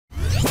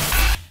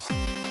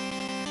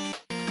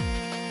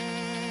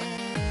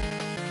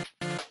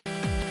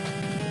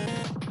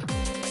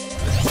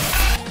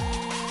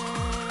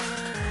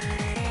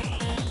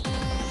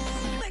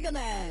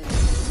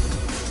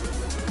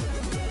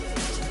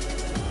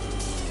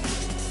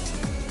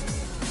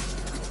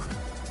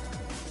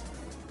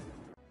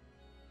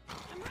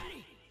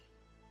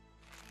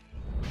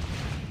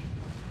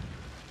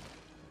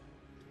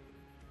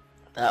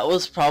That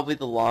was probably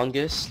the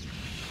longest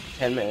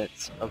 10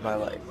 minutes of my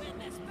life.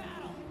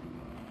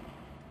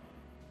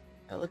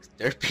 That looks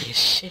derpy as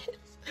shit.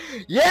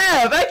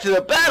 Yeah, back to the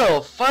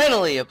battle!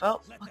 Finally,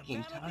 about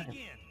fucking time.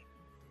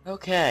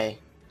 Okay.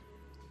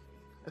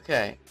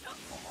 Okay.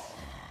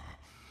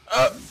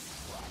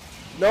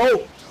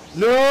 No!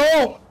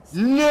 No!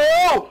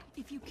 No!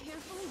 If you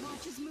carefully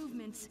watch his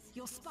movements,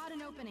 you'll spot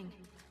an opening.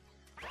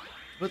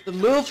 But the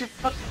move your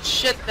fucking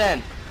shit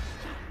then.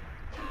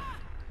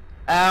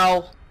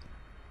 Ow.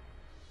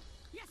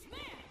 Yes,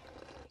 ma'am.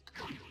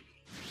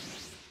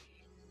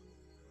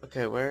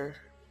 Okay, where?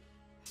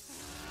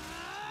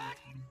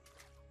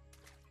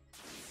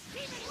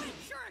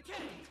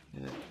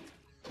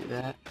 Do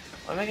that.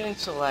 Why am I getting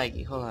so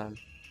laggy? Hold on.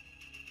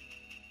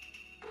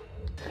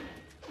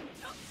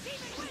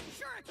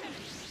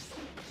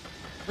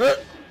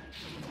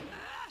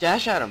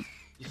 Dash at him.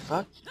 You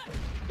fuck.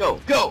 Go,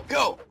 go,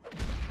 go!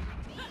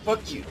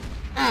 Fuck you.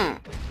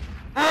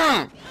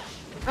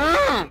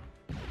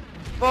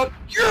 Fuck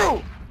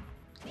you!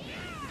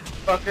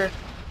 Fucker.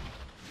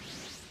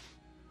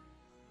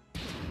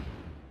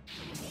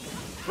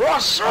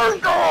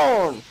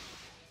 Rasengan!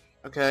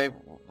 Okay.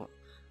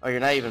 Oh, you're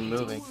not even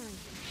moving. Don't worry.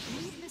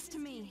 Leave this to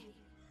me.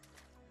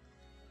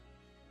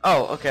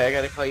 Oh, okay, I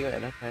gotta call you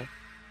in, okay.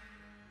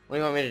 What do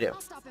you want me to do?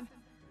 I'll stop him.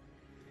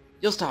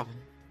 You'll stop him.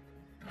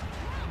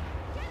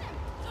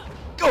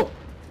 Go!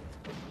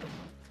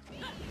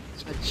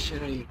 Smack the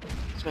shit out of you.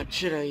 Smack the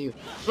shit out of you.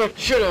 Smack the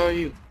shit out of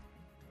you.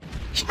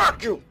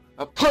 Smack you!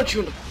 I'll punch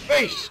you in the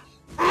face!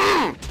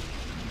 Naruto,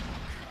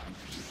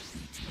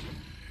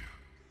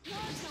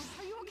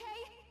 are you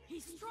okay?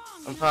 He's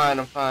strong. I'm fine,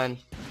 I'm fine.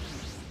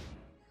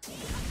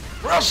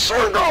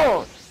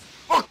 Rasengan!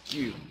 Fuck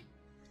you!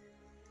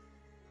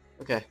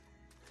 Okay.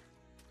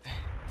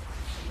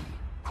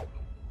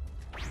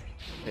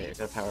 Okay, I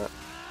gotta power up.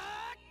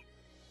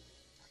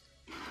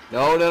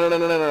 No, no, no, no,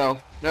 no, no,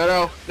 no, no,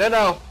 no, no,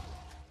 no!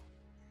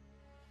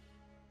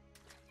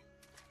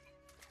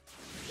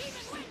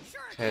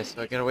 Okay,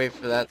 so I gotta wait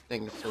for that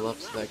thing to fill up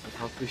so that I can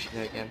call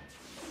Kushina again.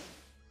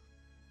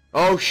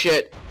 Oh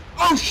shit!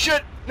 Oh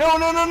shit! No,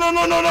 no, no, no,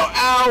 no, no, no!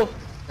 Ow!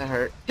 That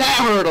hurt. That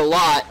hurt a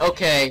lot!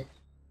 Okay.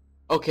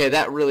 Okay,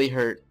 that really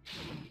hurt.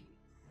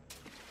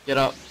 Get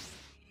up.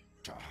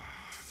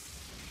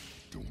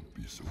 Don't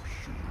be so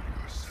sure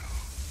of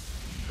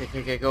yourself. Okay,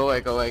 okay, go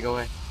away, go away, go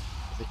away.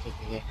 Okay,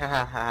 okay, ha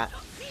ha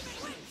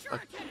ha.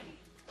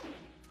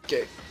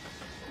 Okay.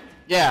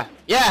 Yeah,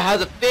 yeah,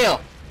 how's it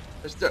feel?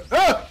 Let's do.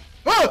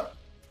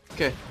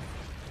 Okay.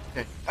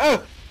 Okay.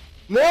 Oh!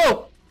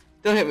 No!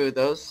 Don't hit me with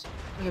those.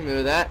 Don't hit me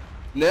with that.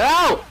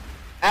 No!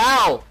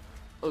 Ow!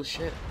 Oh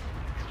shit.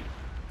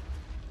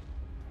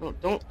 No,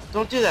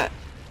 don't do that.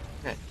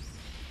 Okay.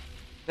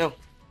 No.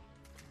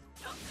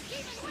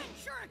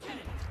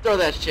 Throw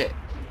that shit.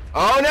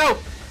 Oh no!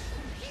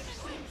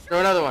 Throw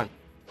another one.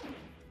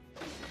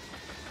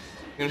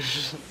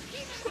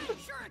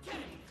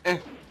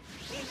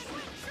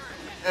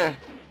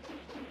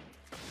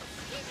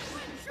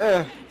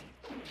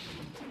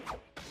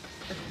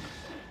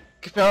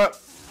 Keep up.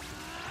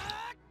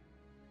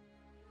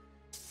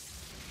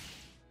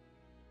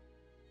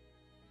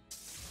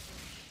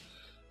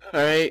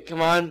 Alright,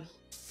 come on.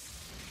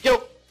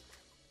 Yo!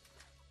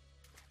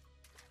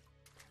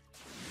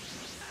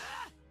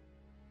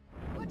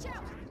 Watch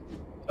out.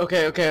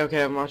 Okay, okay,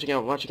 okay, I'm watching out,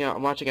 I'm watching out,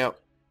 I'm watching out.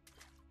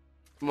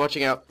 I'm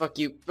watching out. Fuck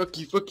you, fuck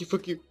you, fuck you,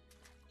 fuck you.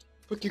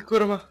 Fuck you,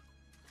 Kurama.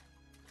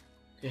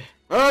 Okay.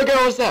 Oh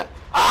god, what's that?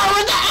 Oh,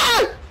 what's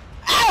that?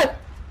 Ah! Ah!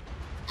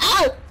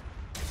 Ah!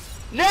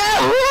 No!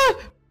 Ah!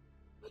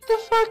 What the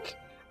fuck?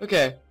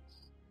 Okay.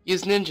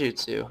 Use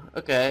ninjutsu.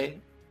 Okay.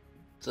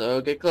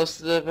 So get close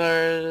to the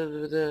part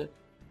of the...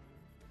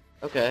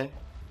 Okay.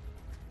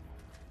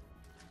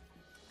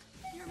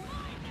 You're mine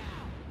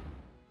now.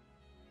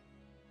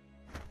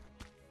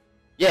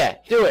 Yeah,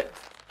 do it!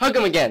 Hug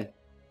him again!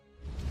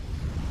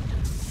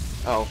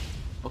 Oh.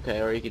 Okay,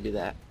 or you could do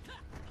that.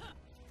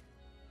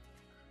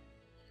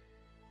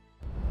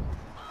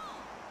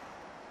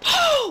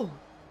 Oh!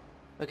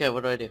 Okay,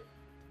 what do I do?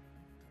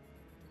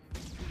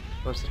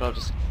 First of all,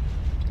 just...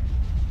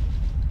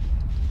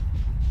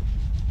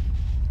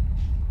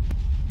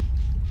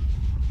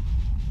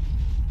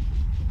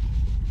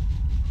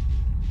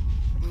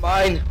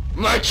 Mine!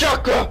 My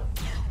chakra!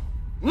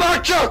 My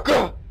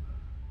chakra!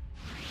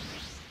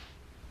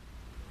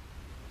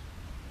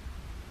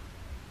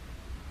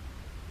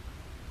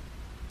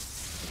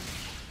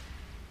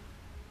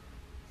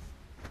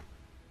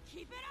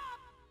 Keep it up.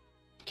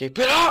 Keep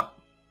it up!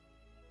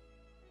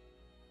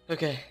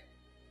 Okay.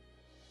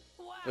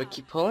 Wow. Do I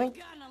keep pulling?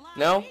 Gotten a lot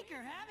No?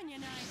 weaker, haven't you,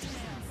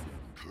 Ninetales?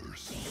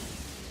 Curse.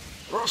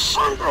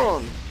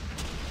 Rasengan!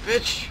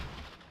 Bitch!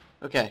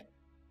 Okay.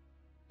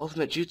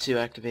 Ultimate Jutsu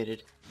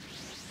activated.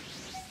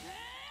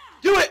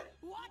 Do it!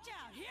 Watch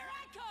out! Here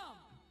I come!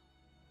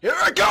 Here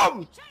I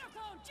come! Shadow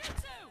Cone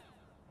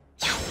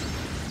Jutsu!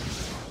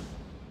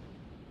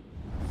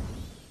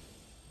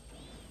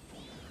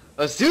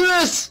 Let's do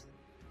this!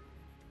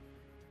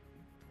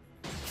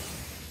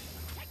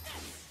 Take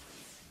this!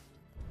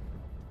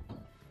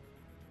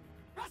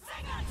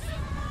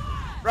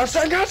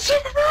 Rasengan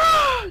Super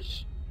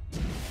Barrage!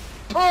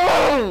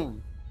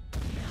 Boom!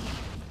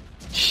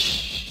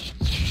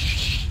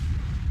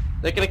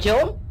 They're gonna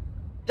kill him?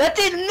 That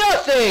did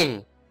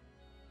nothing!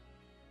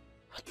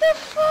 What the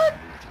fuck?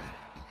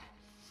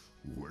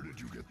 Where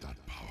did you get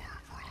that power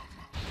from?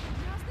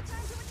 Now's the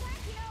time to attack,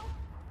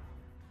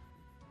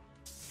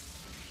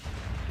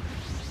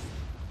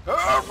 you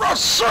know.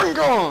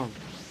 Rasengan!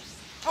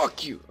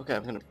 Fuck you! Okay,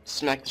 I'm gonna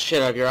smack the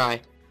shit out of your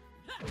eye.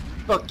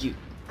 Fuck you.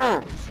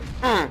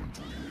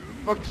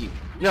 Fuck you.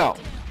 No.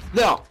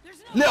 No.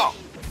 No.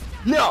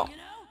 No.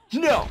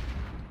 No.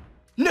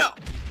 No.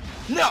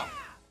 No.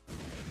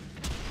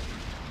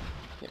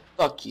 Yeah,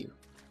 fuck you.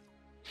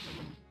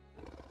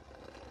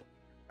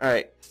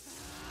 Alright.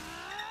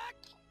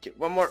 Get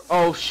one more.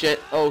 Oh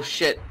shit. Oh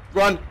shit.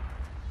 Run.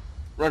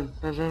 Run.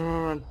 Run. Run.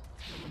 Run. Run.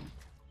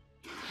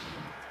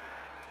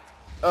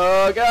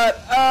 Oh god.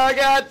 Oh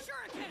god.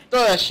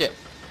 Throw that shit.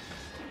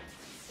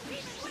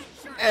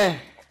 Eh.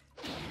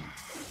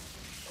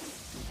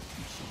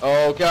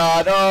 Oh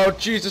god. Oh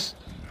Jesus.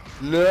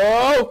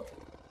 No.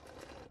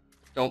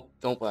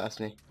 Don't blast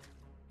me.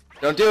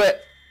 Don't do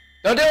it.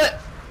 Don't do it.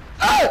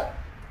 Oh!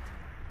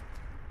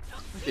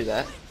 Don't do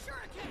that.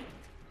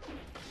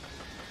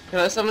 Can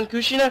I summon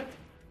Kushina?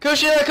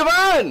 Kushina, come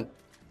on!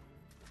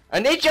 I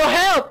need your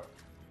help!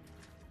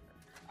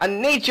 I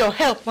need your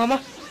help,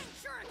 mama!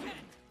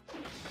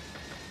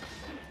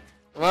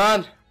 Come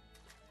on!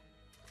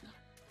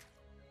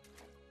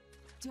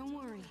 Don't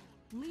worry.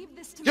 Leave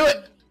this to Do me.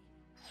 it!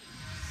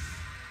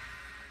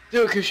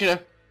 Do it, Kushina.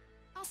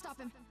 I'll stop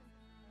him.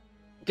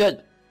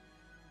 Good.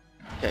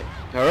 Okay,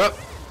 power up.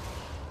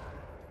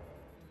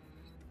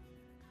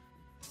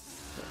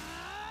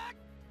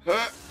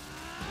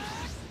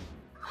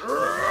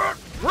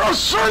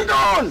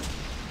 Rasengan!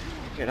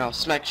 Okay, now I'll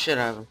smack shit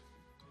out of him.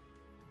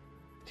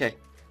 Okay,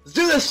 let's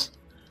do this!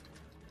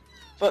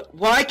 But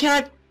why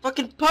can't I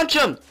fucking punch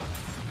him?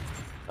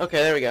 Okay,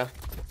 there we go.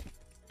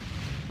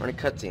 We're in a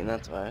cutscene,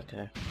 that's why,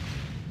 okay.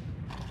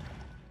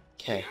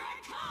 Okay.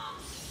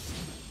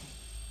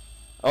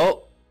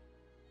 Oh!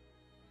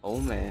 Oh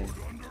man.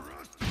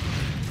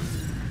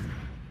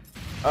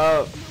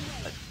 Oh.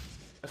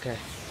 Okay.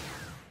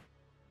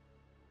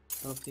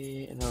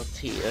 LB and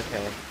LT,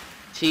 okay.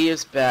 T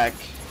is back,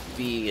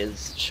 B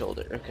is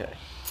shoulder, okay.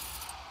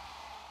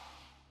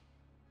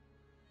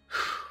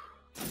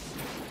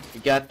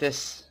 You got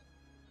this.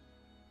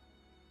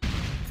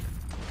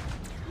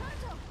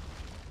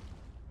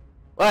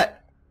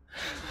 What?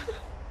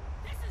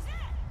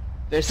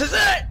 This is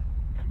it!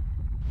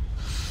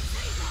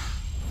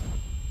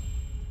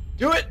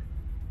 Do it!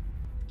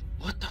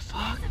 What the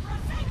fuck?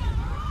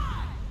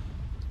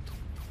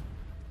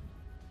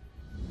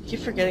 I keep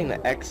forgetting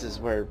the X is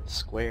where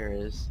square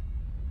is.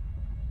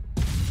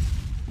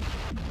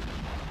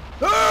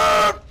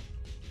 Ah!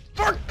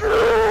 Fuck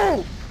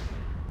you!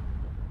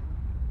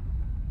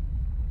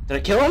 Did I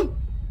kill him?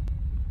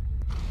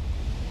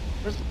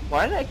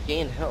 Why did I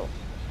gain health?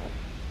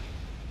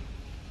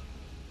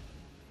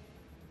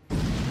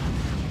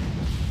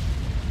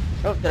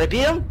 Oh, did I beat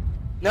him?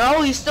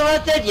 No, he's still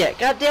not dead yet.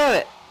 God damn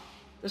it.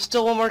 There's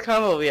still one more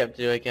combo we have to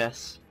do, I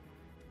guess.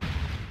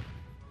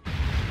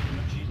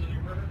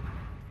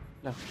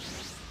 No.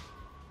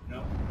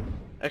 No?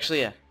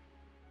 Actually, yeah.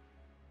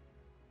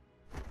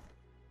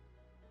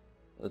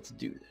 Let's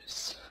do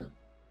this.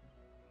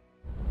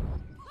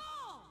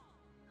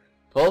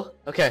 Pull?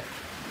 Okay.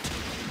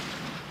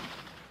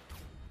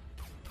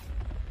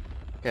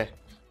 Okay.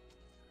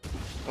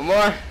 One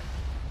more.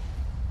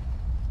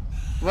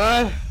 Come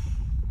on.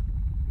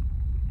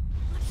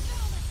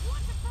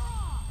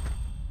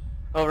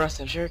 Oh,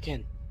 Rustin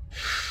Shuriken.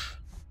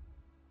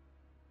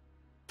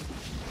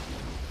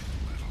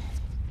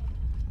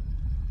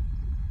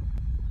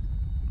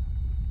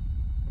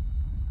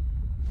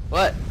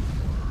 What?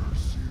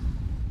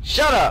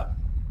 Shut up!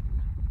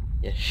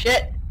 You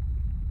shit!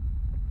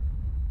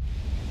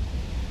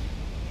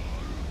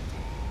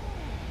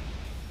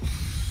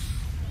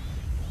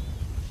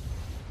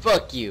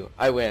 Fuck you,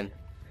 I win.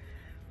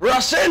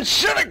 Rasen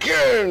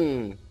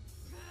Shuriken!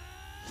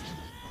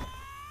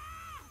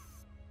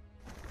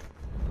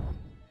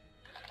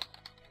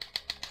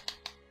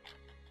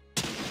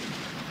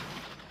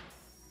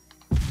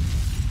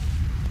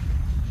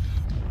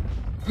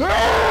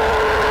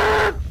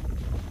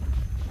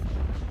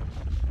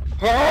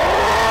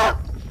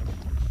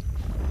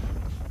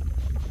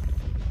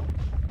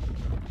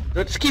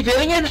 Let's keep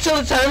hitting it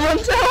until the time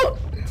runs out.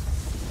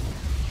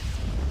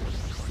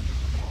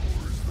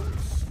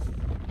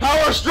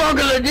 Power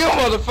stronger than you,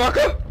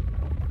 motherfucker!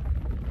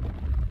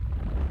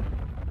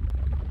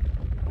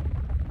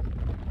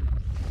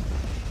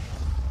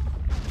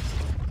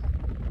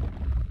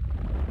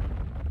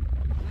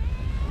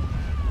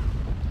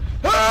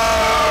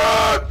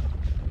 Ah!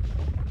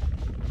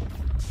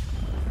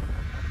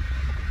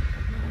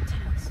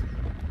 Mountains.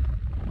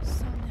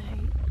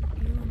 Someday,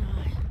 you and I.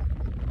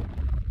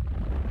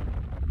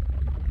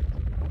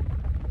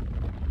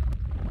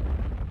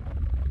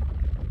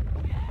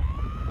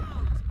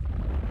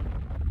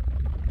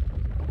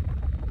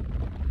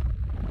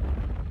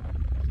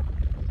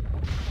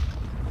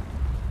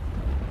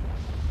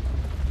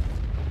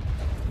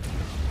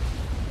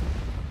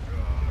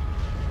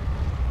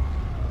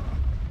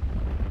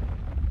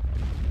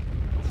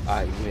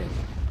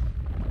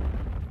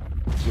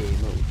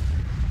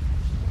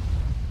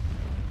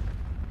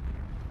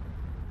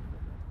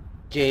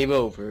 Game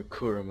over,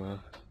 Kurama.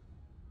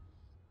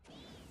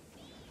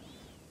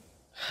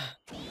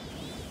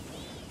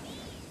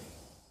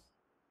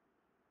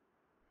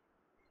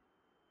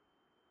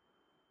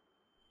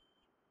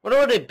 What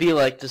would it be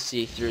like to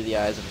see through the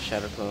eyes of a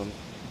shadow clone?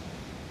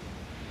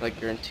 Like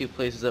you're in two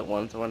places at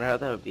once. I wonder how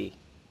that would be.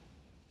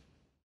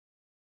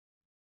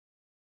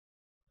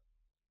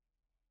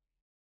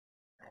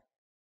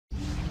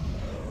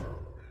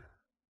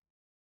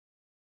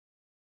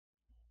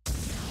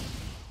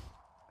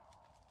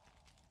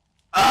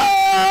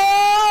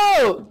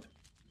 Oh!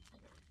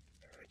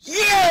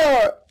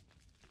 Yeah!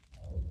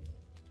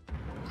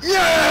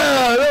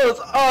 Yeah! That was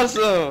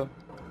awesome!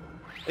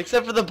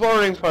 Except for the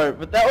boring part,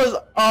 but that was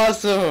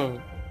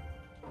awesome!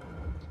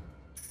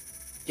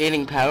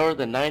 Gaining power,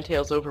 the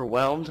Ninetales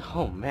overwhelmed?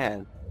 Oh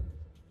man.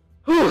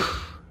 Whew!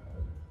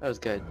 That was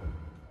good.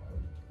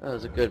 That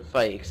was a good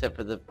fight, except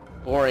for the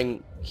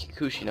boring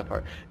Kushina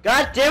part.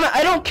 God damn it,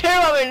 I don't care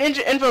about my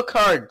ninja info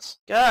cards!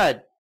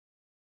 God!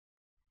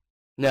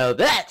 Now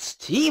that's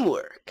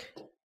teamwork!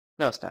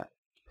 No, it's not.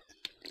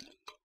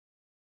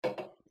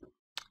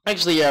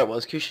 Actually, yeah, it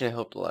was. Kushina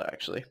helped a lot,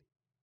 actually.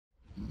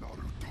 Naruto,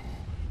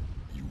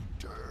 you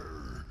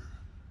dare.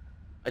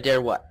 I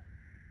dare what?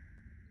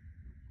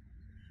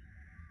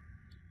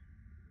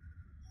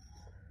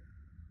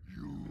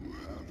 You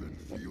have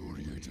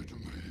infuriated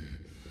me.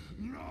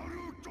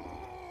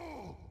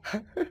 Naruto!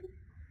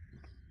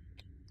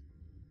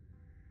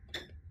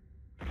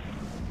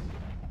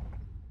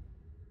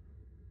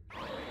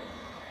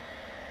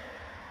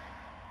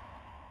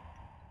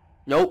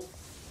 Nope.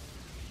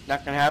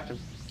 Not gonna happen.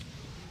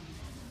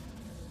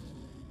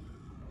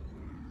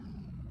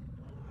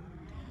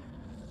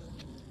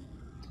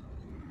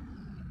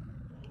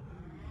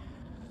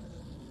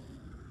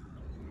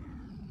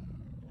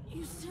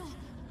 You still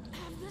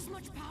have this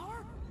much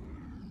power?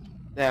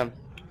 Damn.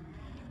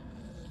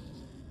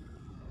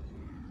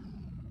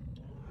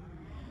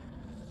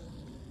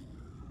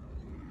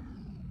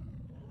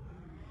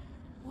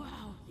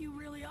 Wow, you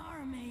really are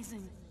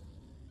amazing.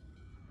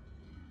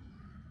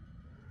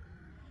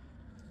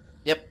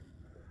 Yep.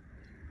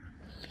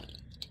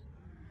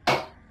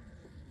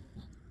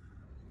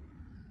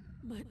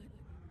 But,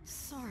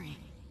 sorry.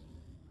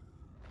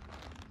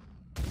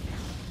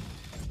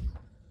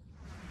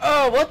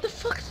 Oh, what the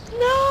fuck?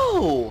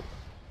 No!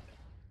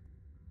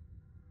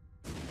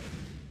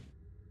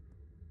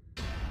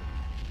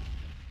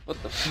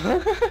 What the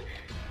fuck?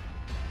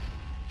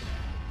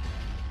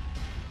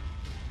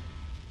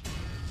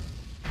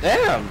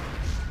 Damn!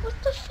 What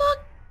the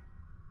fuck?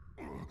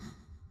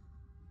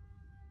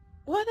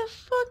 What the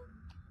fuck?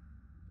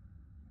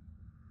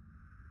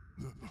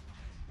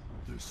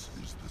 This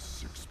is the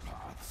Six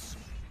Paths.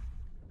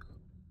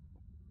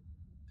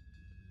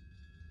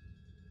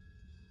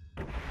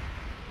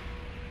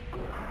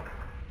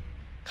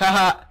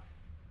 Haha!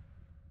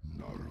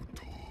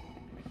 Naruto,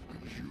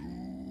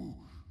 you...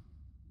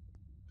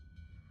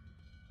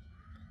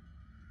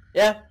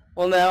 Yeah,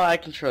 well now I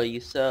control you,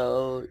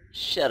 so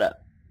shut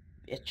up,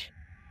 bitch.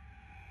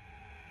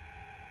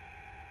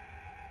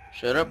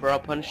 Shut up or I'll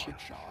punish you.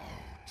 Watch out.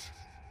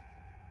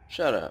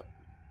 Shut up.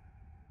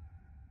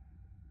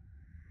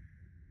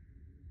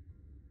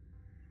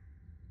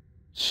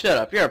 Shut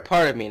up, you're a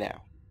part of me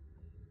now.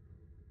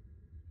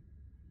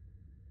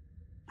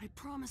 I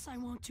promise I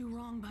won't do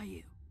wrong by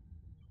you.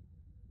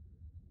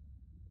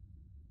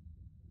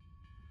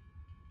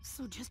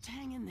 So just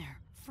hang in there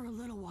for a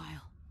little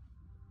while.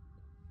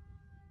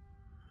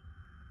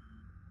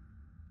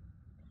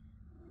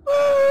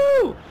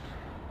 Woo!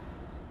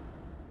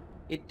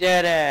 He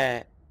did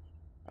it!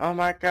 Oh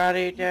my god,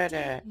 he did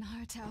it!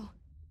 Naruto.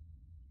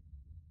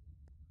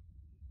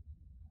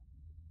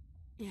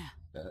 Yeah.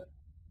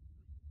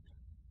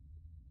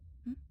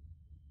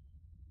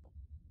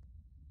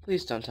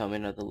 Please don't tell me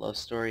another love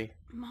story.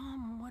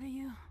 Mom, what are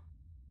you...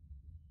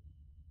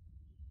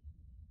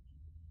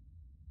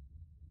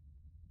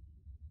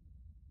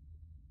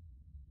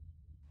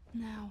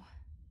 Now,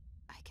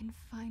 I can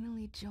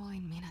finally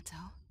join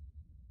Minato.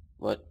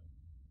 What?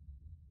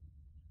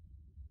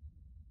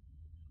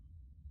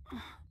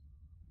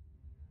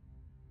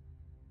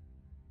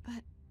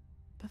 But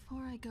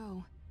before I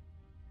go,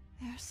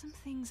 there are some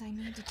things I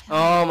need to tell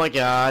Oh you. my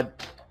god.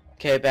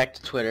 Okay, back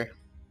to Twitter.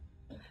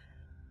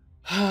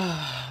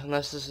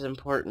 Unless this is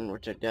important,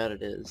 which I doubt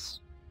it is.